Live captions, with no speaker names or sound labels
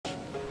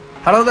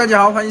Hello， 大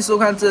家好，欢迎收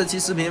看这期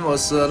视频，我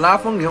是拉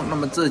风牛。那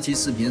么这期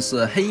视频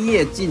是黑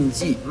夜竞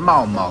技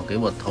茂茂给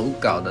我投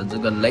稿的这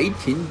个雷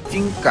霆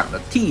军港的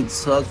替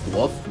车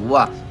国服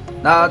啊。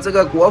那这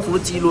个国服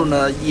记录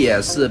呢，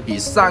也是比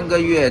上个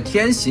月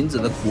天行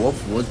者的国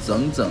服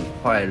整整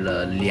快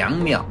了2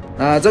秒。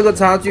这个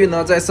差距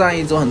呢，在上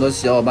一周很多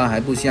小伙伴还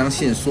不相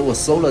信，说我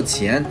收了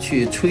钱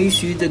去吹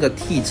嘘这个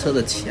替车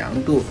的强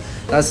度。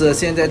但是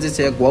现在这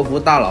些国服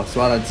大佬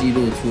刷的记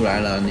录出来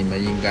了，你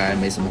们应该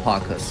没什么话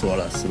可说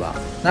了，是吧？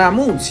那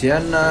目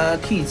前呢，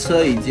替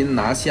车已经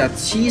拿下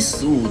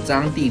75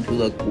张地图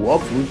的国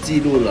服记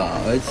录了，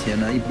而且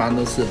呢，一般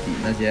都是比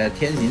那些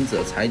天行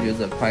者、裁决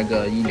者快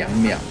个1-2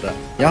秒的。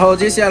然后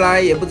接下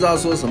来也不知道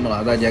说什么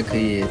了，大家可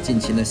以尽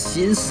情的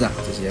欣赏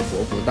这些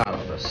国服大佬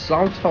的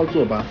骚操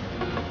作吧。